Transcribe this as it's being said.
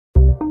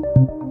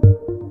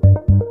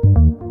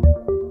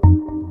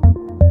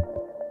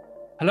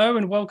Hello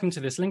and welcome to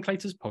this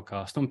Linklaters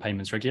podcast on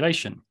payments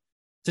regulation.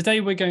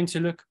 Today we're going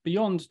to look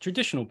beyond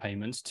traditional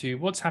payments to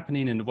what's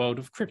happening in the world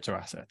of crypto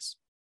assets.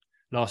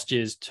 Last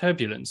year's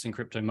turbulence in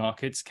crypto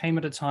markets came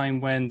at a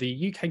time when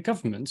the UK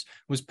government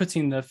was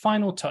putting the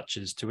final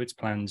touches to its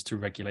plans to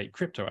regulate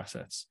crypto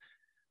assets.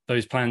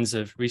 Those plans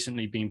have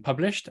recently been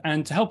published,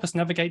 and to help us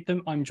navigate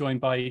them, I'm joined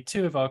by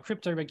two of our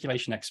crypto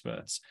regulation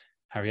experts,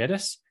 Harry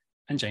Edis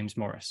and James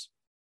Morris.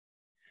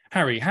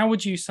 Harry, how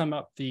would you sum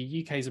up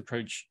the UK's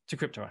approach to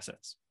crypto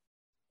assets?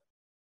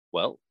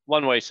 Well,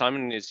 one way,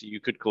 Simon, is you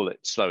could call it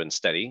slow and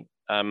steady.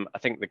 I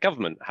think the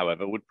government,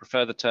 however, would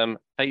prefer the term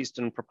phased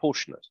and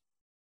proportionate.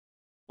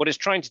 What it's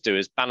trying to do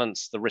is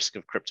balance the risk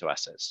of crypto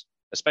assets,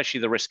 especially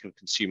the risk of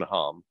consumer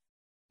harm,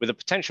 with the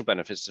potential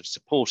benefits of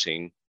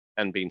supporting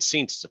and being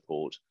seen to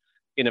support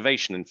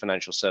innovation in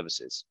financial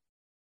services.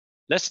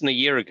 Less than a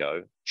year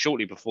ago,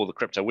 shortly before the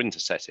crypto winter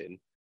set in,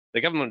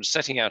 the government was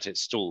setting out its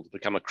stall to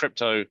become a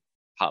crypto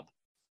hub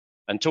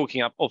and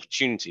talking up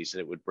opportunities that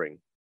it would bring.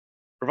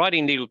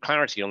 Providing legal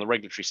clarity on the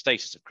regulatory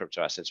status of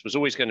crypto assets was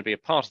always going to be a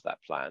part of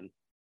that plan,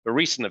 but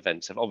recent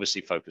events have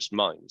obviously focused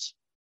minds.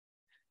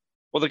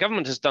 What the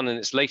government has done in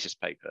its latest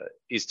paper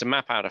is to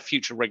map out a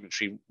future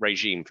regulatory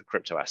regime for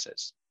crypto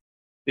assets.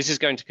 This is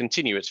going to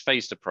continue its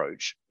phased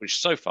approach, which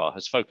so far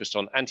has focused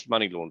on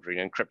anti-money laundering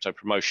and crypto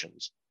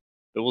promotions,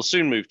 but will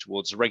soon move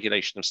towards the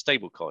regulation of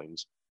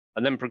stablecoins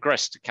and then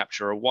progress to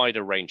capture a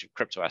wider range of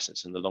crypto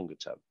assets in the longer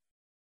term.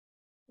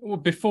 Well,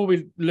 before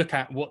we look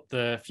at what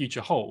the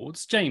future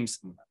holds, James,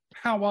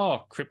 how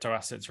are crypto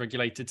assets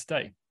regulated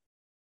today?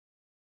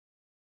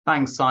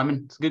 Thanks,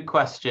 Simon. It's a good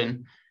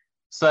question.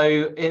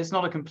 So it's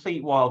not a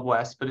complete Wild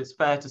West, but it's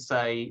fair to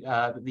say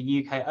that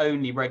the UK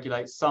only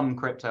regulates some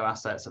crypto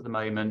assets at the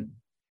moment.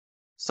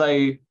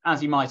 So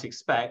as you might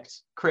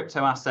expect,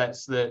 crypto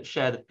assets that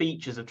share the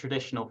features of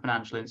traditional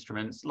financial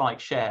instruments like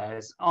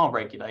shares are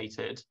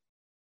regulated.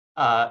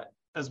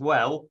 As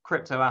well,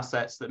 crypto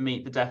assets that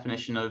meet the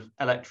definition of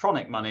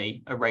electronic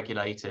money are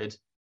regulated,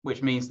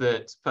 which means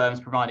that firms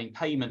providing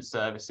payment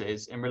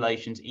services in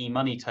relation to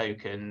e-money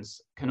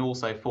tokens can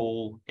also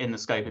fall in the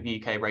scope of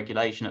UK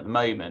regulation at the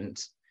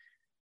moment.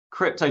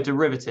 Crypto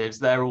derivatives,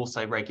 they're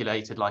also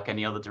regulated like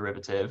any other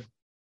derivative.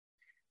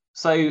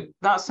 So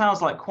that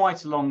sounds like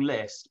quite a long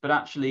list, but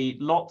actually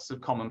lots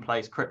of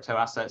commonplace crypto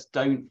assets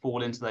don't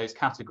fall into those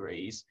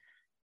categories.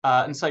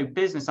 And so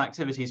business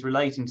activities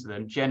relating to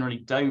them generally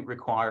don't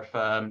require a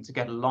firm to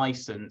get a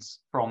license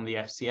from the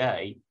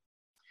FCA.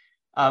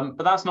 But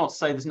that's not to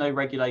say there's no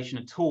regulation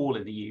at all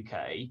in the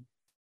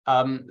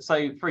UK.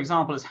 So, for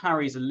example, as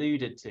Harry's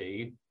alluded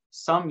to,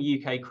 some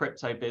UK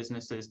crypto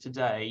businesses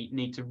today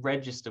need to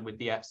register with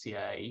the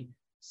FCA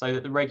so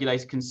that the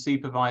regulator can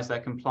supervise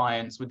their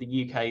compliance with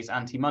the UK's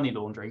anti-money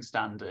laundering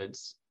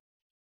standards.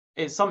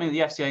 It's something that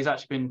the FCA has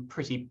actually been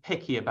pretty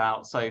picky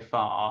about so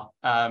far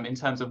in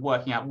terms of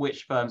working out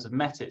which firms have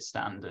met its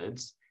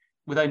standards,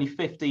 with only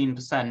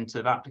 15%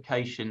 of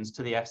applications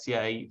to the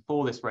FCA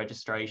for this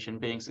registration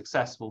being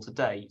successful to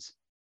date.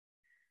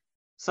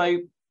 So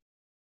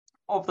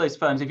of those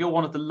firms, if you're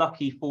one of the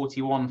lucky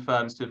 41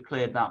 firms to have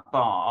cleared that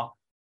bar,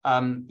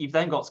 you've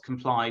then got to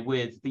comply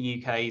with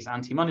the UK's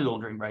anti-money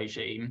laundering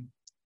regime.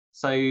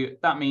 So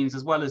that means,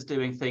 as well as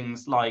doing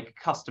things like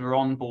customer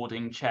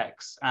onboarding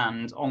checks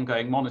and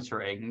ongoing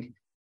monitoring,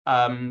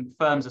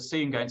 firms are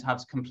soon going to have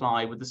to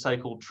comply with the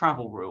so-called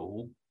travel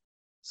rule.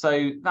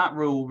 So that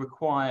rule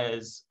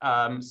requires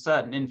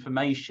certain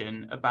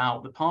information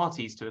about the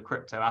parties to a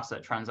crypto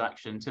asset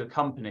transaction to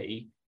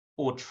accompany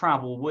or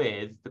travel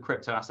with the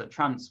crypto asset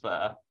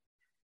transfer.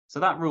 So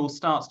that rule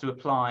starts to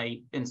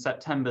apply in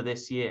September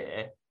this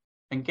year,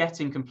 and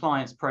getting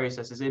compliance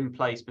processes in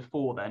place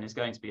before then is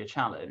going to be a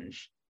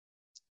challenge.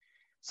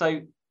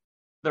 So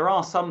there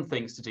are some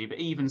things to do, but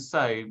even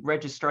so,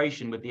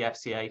 registration with the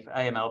FCA for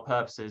AML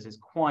purposes is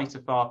quite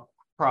a far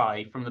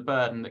cry from the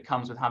burden that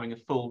comes with having a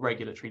full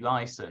regulatory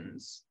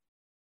license.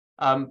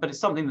 But it's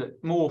something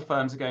that more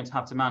firms are going to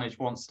have to manage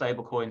once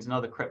stablecoins and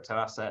other crypto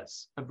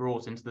assets are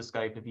brought into the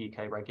scope of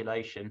UK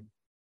regulation.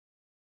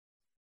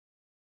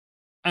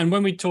 And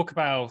when we talk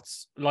about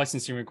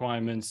licensing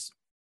requirements,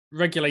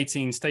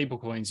 regulating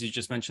stablecoins, you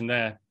just mentioned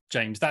there,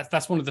 James,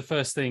 that's one of the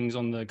first things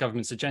on the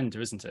government's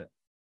agenda, isn't it?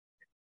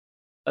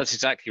 That's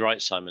exactly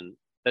right, Simon.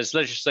 There's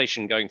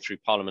legislation going through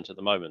Parliament at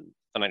the moment,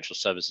 Financial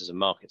Services and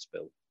Markets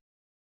Bill,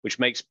 which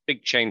makes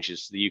big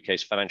changes to the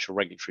UK's financial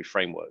regulatory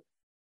framework.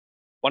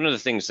 One of the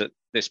things that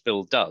this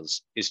bill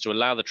does is to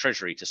allow the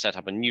Treasury to set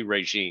up a new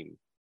regime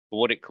for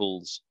what it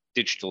calls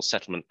digital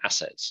settlement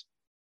assets,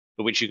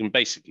 for which you can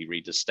basically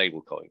read as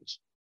stablecoins,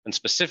 and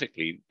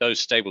specifically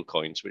those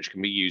stablecoins which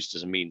can be used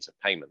as a means of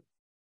payment.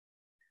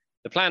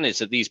 The plan is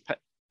that these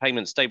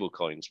payment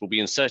stablecoins will be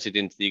inserted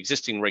into the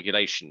existing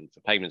regulation for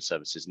payment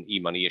services and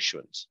e-money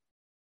issuance.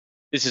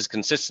 This is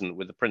consistent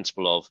with the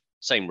principle of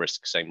same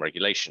risk, same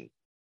regulation.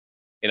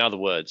 In other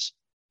words,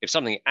 if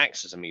something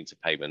acts as a means of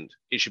payment,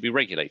 it should be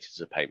regulated as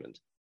a payment.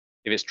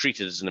 If it's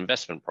treated as an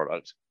investment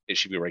product, it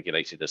should be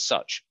regulated as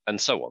such, and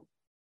so on.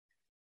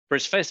 For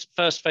its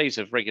first phase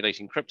of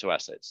regulating crypto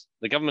assets,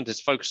 the government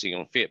is focusing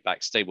on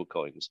fiat-backed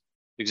stablecoins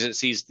because it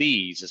sees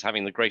these as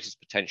having the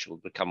greatest potential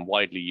to become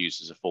widely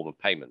used as a form of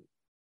payment.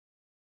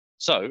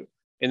 So,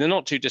 in the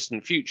not too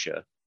distant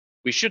future,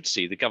 we should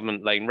see the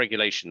government laying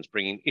regulations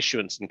bringing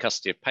issuance and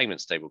custody of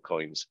payment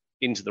stablecoins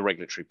into the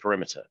regulatory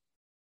perimeter.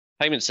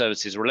 Payment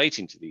services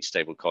relating to these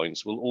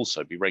stablecoins will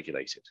also be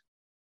regulated.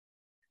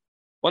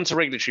 Once a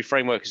regulatory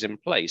framework is in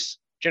place,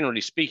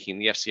 generally speaking,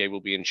 the FCA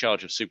will be in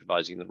charge of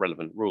supervising the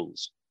relevant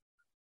rules.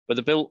 But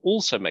the bill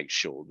also makes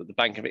sure that the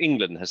Bank of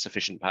England has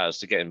sufficient powers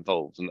to get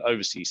involved and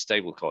oversee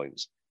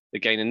stablecoins that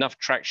gain enough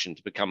traction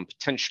to become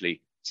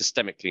potentially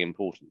systemically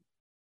important.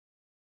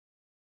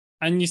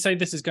 And you say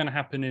this is going to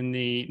happen in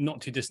the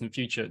not too distant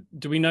future.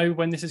 Do we know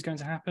when this is going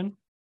to happen?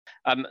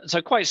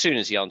 So quite soon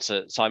is the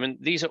answer, Simon.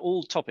 These are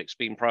all topics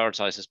being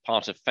prioritised as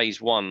part of phase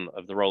one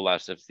of the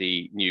rollout of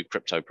the new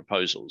crypto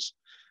proposals.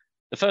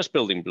 The first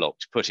building block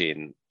to put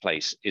in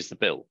place is the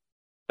bill.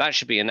 That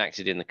should be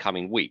enacted in the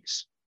coming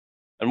weeks.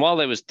 And while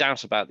there was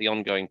doubt about the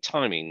ongoing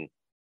timing,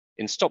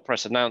 in Stop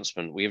Press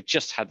announcement, we have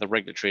just had the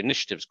regulatory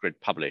initiatives grid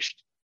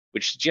published,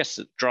 which suggests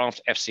that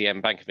draft FCA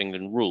and Bank of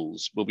England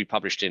rules will be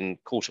published in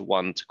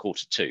Q1 to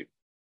Q2.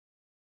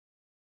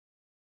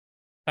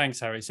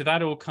 Thanks, Harry. So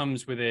that all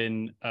comes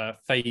within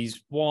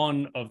phase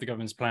one of the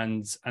government's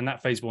plans, and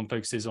that phase one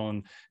focuses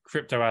on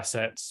crypto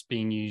assets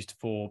being used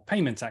for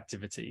payment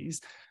activities.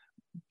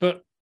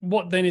 But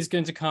what then is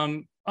going to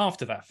come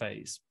after that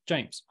phase?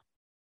 James?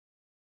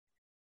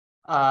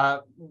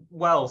 Perhaps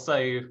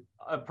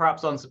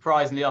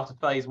unsurprisingly, after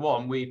phase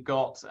one, we've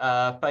got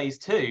phase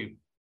two.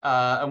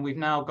 And we've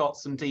now got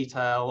some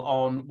detail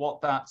on what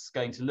that's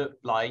going to look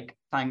like,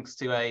 thanks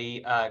to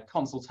a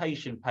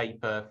consultation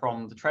paper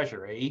from the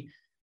Treasury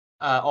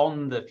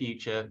on the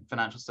future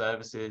financial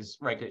services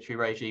regulatory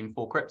regime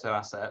for crypto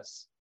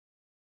assets.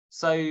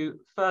 So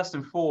first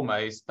and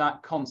foremost,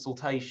 that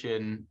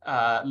consultation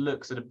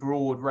looks at a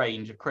broad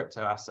range of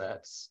crypto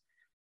assets.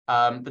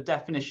 The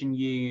definition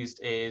used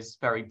is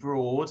very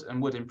broad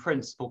and would in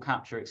principle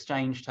capture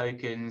exchange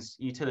tokens,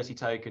 utility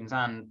tokens,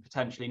 and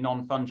potentially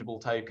non-fungible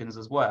tokens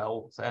as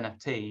well, so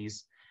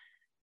NFTs.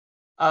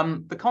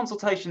 The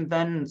consultation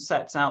then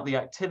sets out the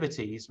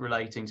activities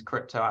relating to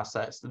crypto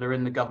assets that are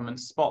in the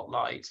government's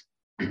spotlight.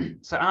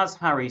 So as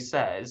Harry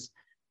says,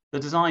 the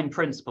design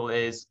principle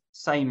is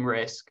same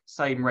risk,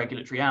 same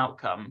regulatory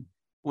outcome,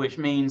 which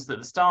means that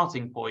the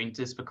starting point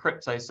is for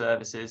crypto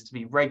services to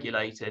be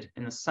regulated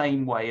in the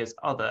same way as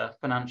other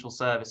financial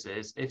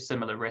services if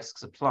similar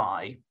risks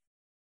apply.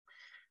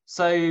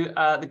 So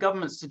the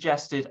government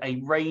suggested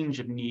a range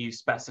of new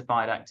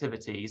specified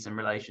activities in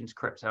relation to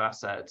crypto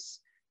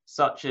assets,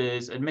 such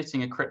as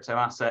admitting a crypto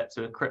asset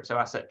to a crypto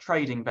asset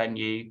trading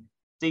venue,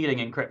 dealing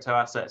in crypto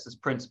assets as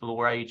principal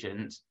or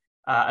agent,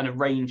 and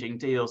arranging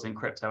deals in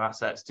crypto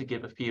assets, to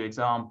give a few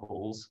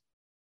examples.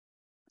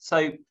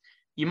 So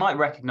you might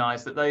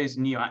recognise that those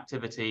new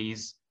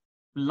activities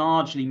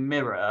largely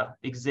mirror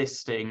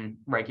existing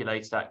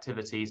regulated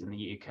activities in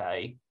the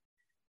UK.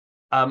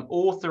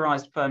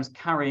 Authorised firms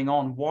carrying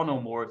on one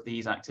or more of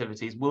these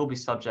activities will be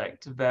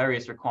subject to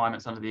various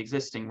requirements under the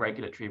existing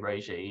regulatory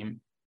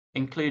regime,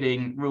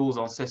 including rules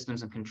on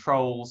systems and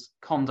controls,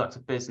 conduct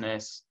of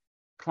business,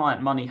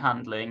 client money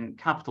handling,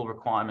 capital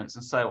requirements,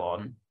 and so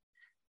on.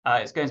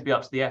 It's going to be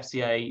up to the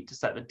FCA to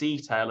set the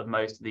detail of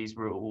most of these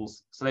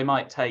rules. So they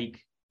might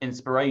take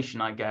inspiration,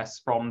 I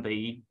guess, from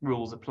the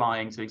rules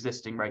applying to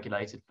existing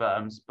regulated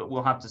firms, but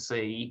we'll have to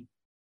see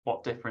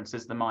what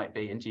differences there might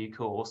be in due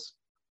course.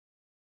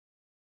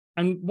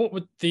 And what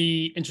would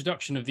the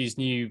introduction of these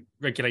new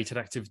regulated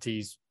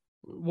activities,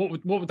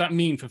 what would that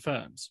mean for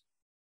firms?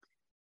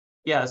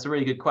 Yeah, that's a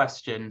really good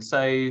question.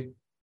 So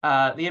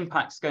the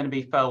impact's going to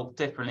be felt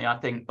differently, I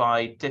think,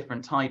 by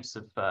different types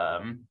of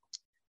firm.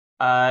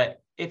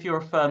 If you're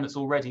a firm that's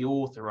already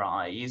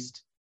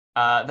authorised,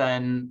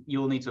 then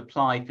you'll need to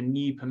apply for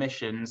new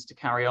permissions to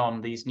carry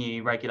on these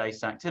new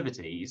regulated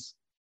activities.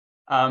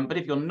 But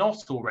if you're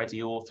not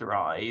already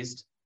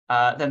authorised,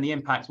 then the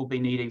impact will be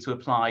needing to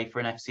apply for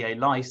an FCA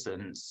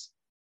licence.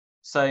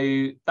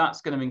 So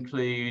that's going to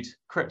include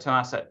crypto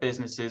asset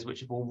businesses which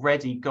have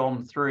already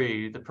gone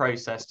through the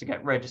process to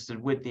get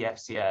registered with the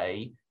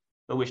FCA,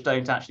 but which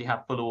don't actually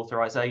have full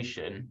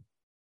authorisation.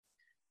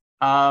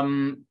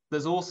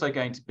 There's also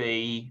going to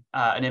be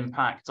an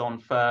impact on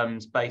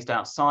firms based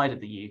outside of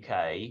the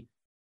UK,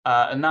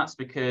 and that's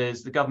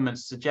because the government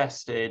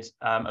suggested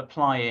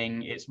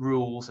applying its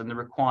rules and the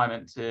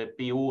requirement to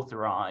be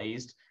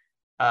authorised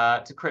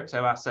to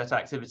crypto asset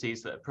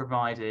activities that are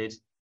provided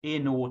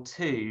in or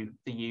to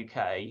the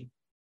UK,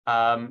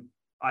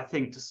 I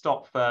think to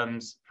stop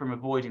firms from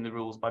avoiding the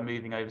rules by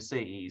moving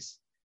overseas.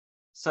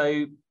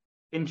 So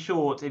in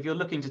short, if you're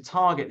looking to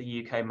target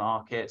the UK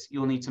market,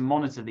 you'll need to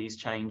monitor these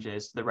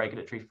changes to the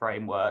regulatory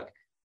framework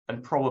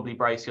and probably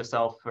brace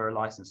yourself for a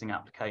licensing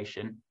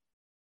application.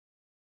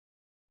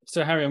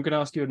 So, Harry, I'm going to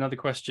ask you another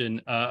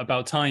question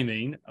about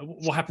timing.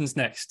 What happens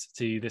next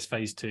to this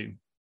phase two?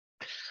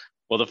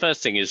 Well, the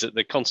first thing is that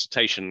the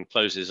consultation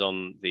closes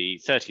on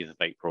the 30th of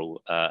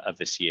April of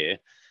this year.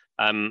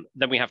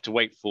 Then we have to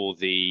wait for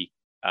the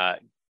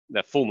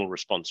formal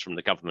response from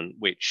the government,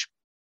 which,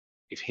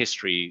 if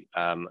history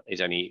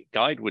is any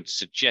guide, would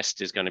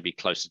suggest is going to be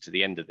closer to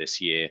the end of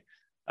this year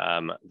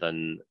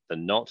than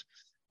not.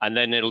 And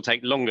then it'll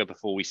take longer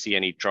before we see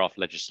any draft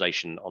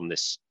legislation on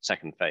this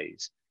second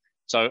phase.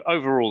 So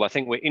overall, I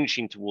think we're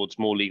inching towards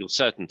more legal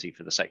certainty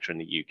for the sector in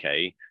the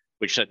UK,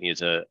 which certainly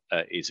is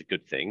a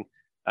good thing.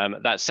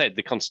 That said,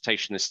 the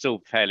consultation is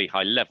still fairly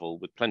high level,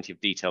 with plenty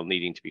of detail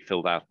needing to be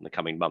filled out in the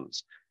coming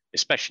months,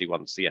 especially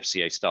once the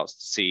FCA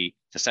starts to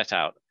set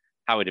out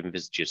how it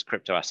envisages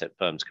crypto asset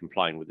firms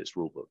complying with its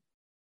rulebook.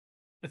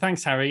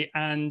 Thanks, Harry.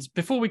 And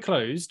before we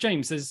close,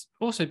 James, there's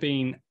also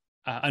been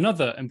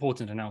another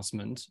important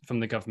announcement from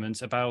the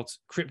government about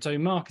crypto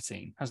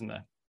marketing, hasn't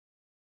there?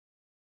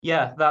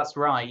 Yeah, that's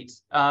right.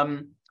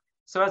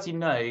 So as you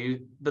know,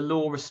 the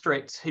law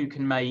restricts who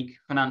can make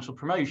financial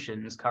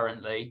promotions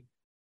currently.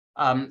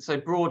 So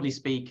broadly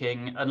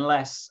speaking,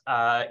 unless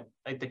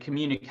the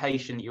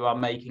communication you are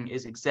making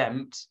is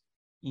exempt,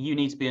 you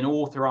need to be an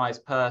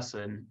authorized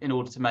person in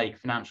order to make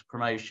financial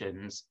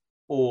promotions,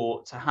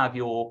 or to have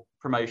your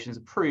promotions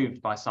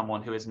approved by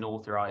someone who is an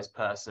authorized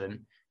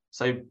person.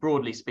 So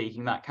broadly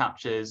speaking, that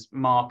captures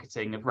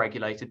marketing of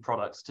regulated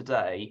products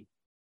today.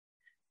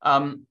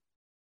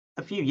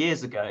 A few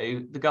years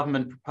ago, the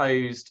government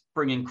proposed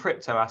bringing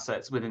crypto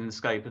assets within the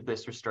scope of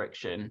this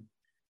restriction.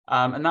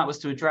 And that was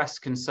to address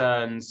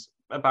concerns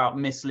about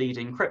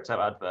misleading crypto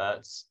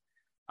adverts.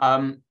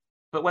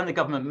 But when the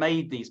government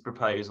made these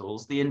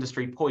proposals, the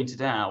industry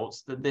pointed out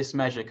that this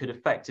measure could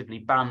effectively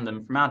ban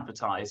them from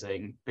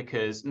advertising,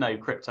 because no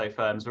crypto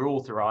firms were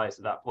authorized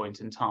at that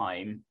point in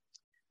time.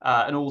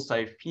 And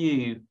also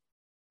few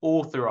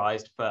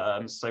authorized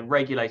firms, so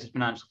regulated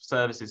financial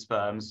services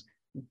firms,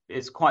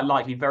 it's quite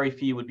likely very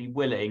few would be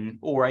willing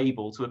or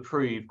able to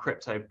approve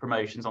crypto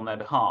promotions on their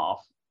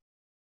behalf.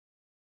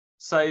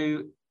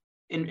 So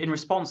in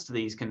response to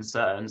these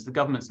concerns, the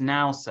government's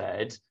now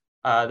said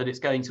that it's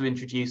going to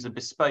introduce a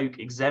bespoke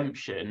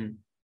exemption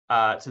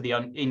to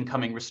the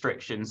incoming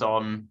restrictions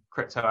on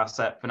crypto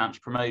asset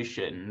financial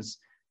promotions.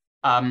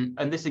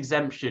 And this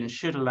exemption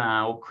should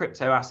allow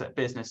crypto asset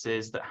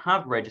businesses that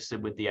have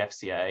registered with the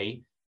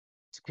FCA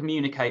to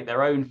communicate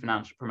their own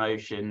financial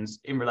promotions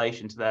in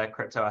relation to their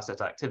crypto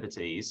asset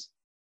activities.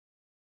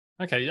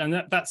 Okay, and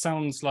that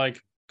sounds like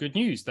good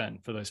news then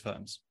for those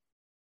firms.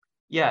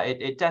 Yeah,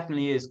 it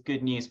definitely is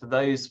good news for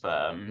those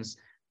firms,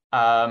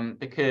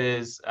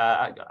 because,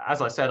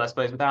 as I said, I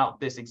suppose without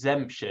this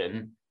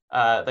exemption,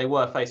 they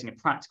were facing a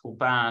practical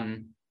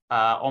ban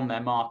on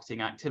their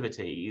marketing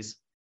activities.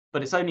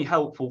 But it's only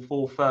helpful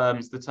for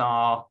firms that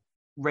are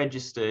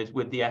registered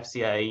with the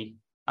FCA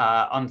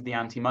under the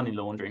anti-money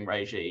laundering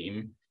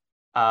regime.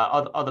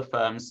 Other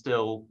firms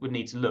still would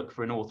need to look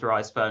for an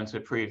authorized firm to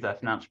approve their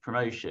financial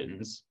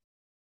promotions.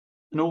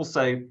 And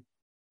also,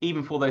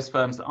 even for those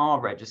firms that are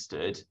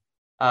registered,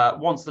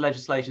 once the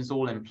legislation is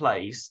all in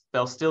place,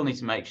 they'll still need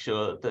to make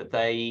sure that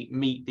they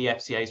meet the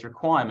FCA's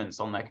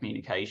requirements on their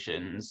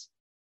communications.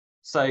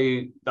 So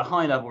the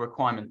high-level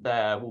requirement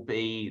there will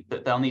be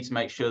that they'll need to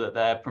make sure that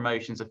their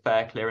promotions are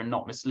fair, clear, and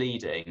not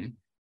misleading.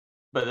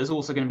 But there's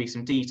also going to be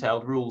some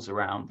detailed rules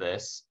around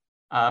this.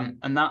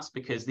 And that's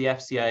because the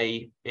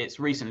FCA, it's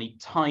recently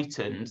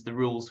tightened the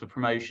rules for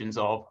promotions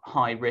of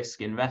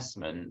high-risk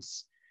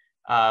investments.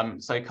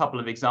 So a couple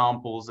of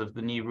examples of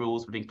the new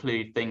rules would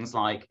include things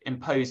like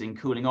imposing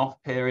cooling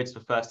off periods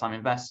for first-time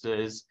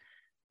investors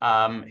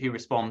who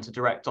respond to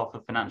direct offer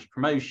financial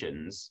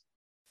promotions.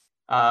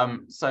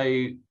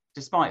 So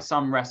despite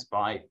some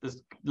respite,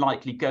 there's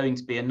likely going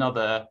to be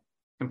another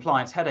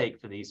compliance headache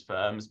for these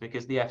firms,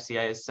 because the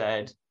FCA has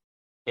said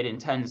it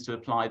intends to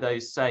apply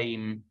those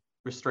same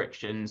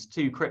restrictions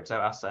to crypto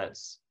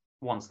assets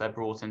once they're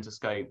brought into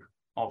scope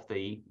of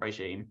the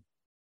regime.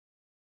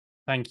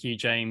 Thank you,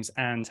 James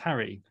and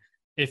Harry.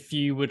 If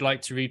you would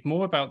like to read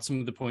more about some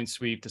of the points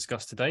we've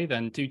discussed today,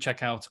 then do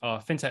check out our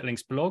Fintech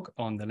Links blog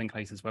on the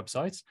Linklaters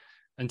website.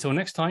 Until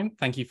next time,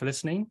 thank you for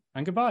listening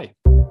and goodbye.